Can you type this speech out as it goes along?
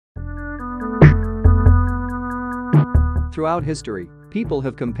Throughout history, people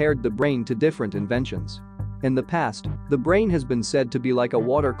have compared the brain to different inventions. In the past, the brain has been said to be like a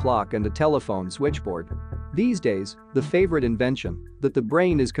water clock and a telephone switchboard. These days, the favorite invention that the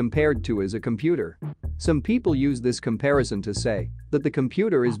brain is compared to is a computer. Some people use this comparison to say that the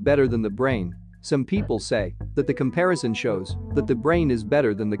computer is better than the brain. Some people say that the comparison shows that the brain is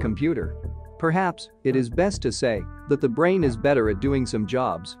better than the computer. Perhaps it is best to say that the brain is better at doing some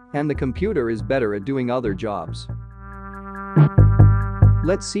jobs and the computer is better at doing other jobs.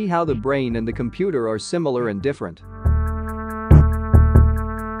 Let's see how the brain and the computer are similar and different.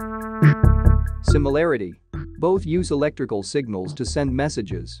 Similarity. Both use electrical signals to send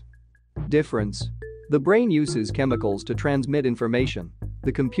messages. Difference. The brain uses chemicals to transmit information.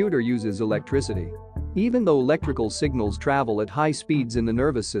 The computer uses electricity. Even though electrical signals travel at high speeds in the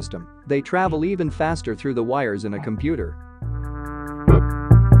nervous system, they travel even faster through the wires in a computer.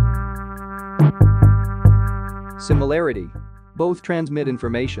 Similarity. Both transmit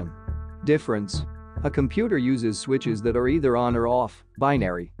information. Difference. A computer uses switches that are either on or off,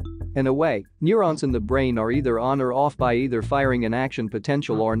 binary. In a way, neurons in the brain are either on or off by either firing an action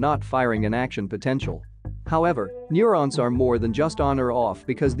potential or not firing an action potential. However, neurons are more than just on or off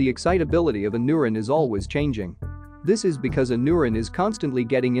because the excitability of a neuron is always changing. This is because a neuron is constantly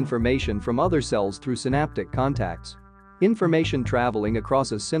getting information from other cells through synaptic contacts. Information traveling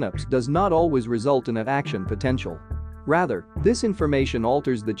across a synapse does not always result in an action potential. Rather, this information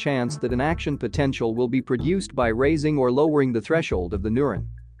alters the chance that an action potential will be produced by raising or lowering the threshold of the neuron.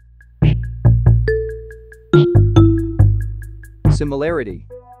 Similarity.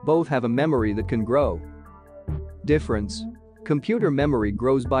 Both have a memory that can grow. Difference. Computer memory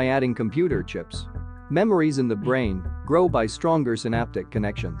grows by adding computer chips. Memories in the brain grow by stronger synaptic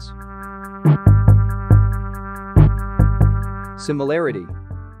connections. Similarity.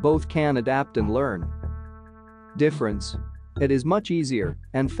 Both can adapt and learn. Difference. It is much easier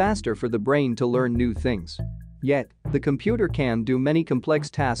and faster for the brain to learn new things. Yet, the computer can do many complex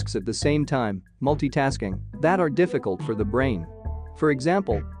tasks at the same time, multitasking, that are difficult for the brain. For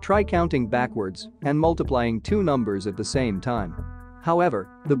example, try counting backwards and multiplying two numbers at the same time. However,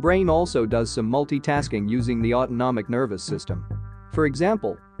 the brain also does some multitasking using the autonomic nervous system. For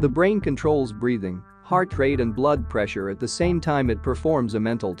example, the brain controls breathing, heart rate and blood pressure at the same time it performs a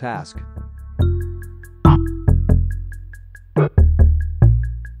mental task.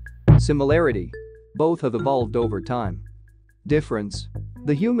 Similarity. Both have evolved over time. Difference.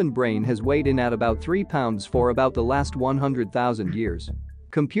 The human brain has weighed in at about 3 pounds for about the last 100,000 years.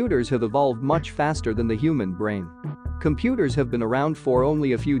 Computers have evolved much faster than the human brain. Computers have been around for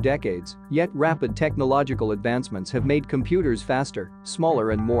only a few decades, yet rapid technological advancements have made computers faster,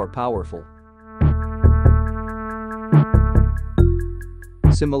 smaller and more powerful.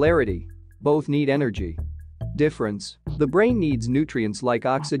 Similarity. Both need energy. Difference. The brain needs nutrients like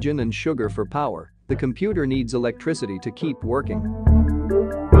oxygen and sugar for power. The computer needs electricity to keep working.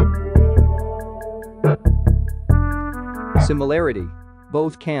 Similarity.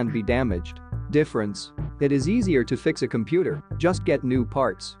 Both can be damaged. Difference. It is easier to fix a computer, just get new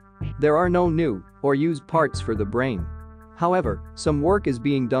parts. There are no new or used parts for the brain. However, some work is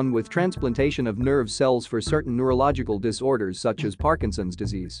being done with transplantation of nerve cells for certain neurological disorders such as Parkinson's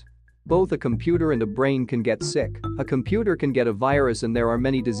disease. Both a computer and a brain can get sick. A computer can get a virus and there are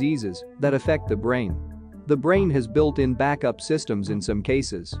many diseases that affect the brain. The brain has built-in backup systems in some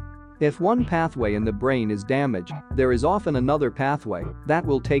cases. If one pathway in the brain is damaged, there is often another pathway that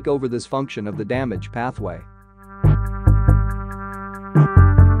will take over this function of the damaged pathway.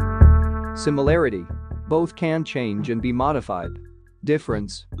 Similarity. Both can change and be modified.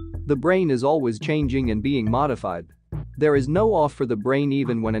 Difference. The brain is always changing and being modified. There is no off for the brain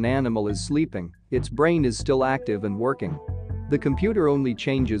even when an animal is sleeping, its brain is still active and working. The computer only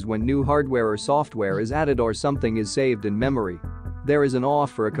changes when new hardware or software is added or something is saved in memory. There is an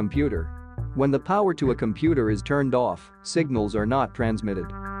off for a computer. When the power to a computer is turned off, signals are not transmitted.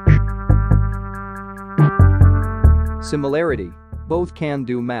 Similarity. Both can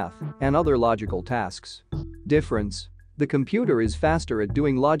do math and other logical tasks. Difference. The computer is faster at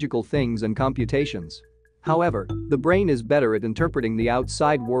doing logical things and computations. However, the brain is better at interpreting the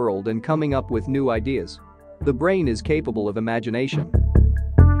outside world and coming up with new ideas. The brain is capable of imagination.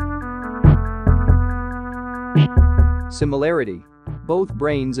 Similarity. Both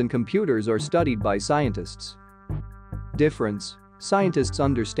brains and computers are studied by scientists. Difference. Scientists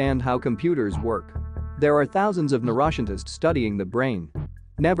understand how computers work. There are thousands of neuroscientists studying the brain.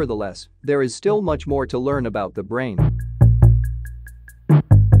 Nevertheless, there is still much more to learn about the brain.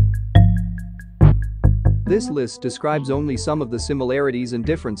 This list describes only some of the similarities and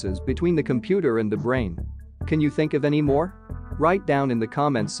differences between the computer and the brain. Can you think of any more? Write down in the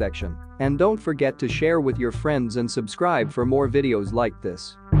comments section, and don't forget to share with your friends and subscribe for more videos like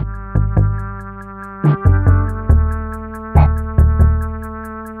this.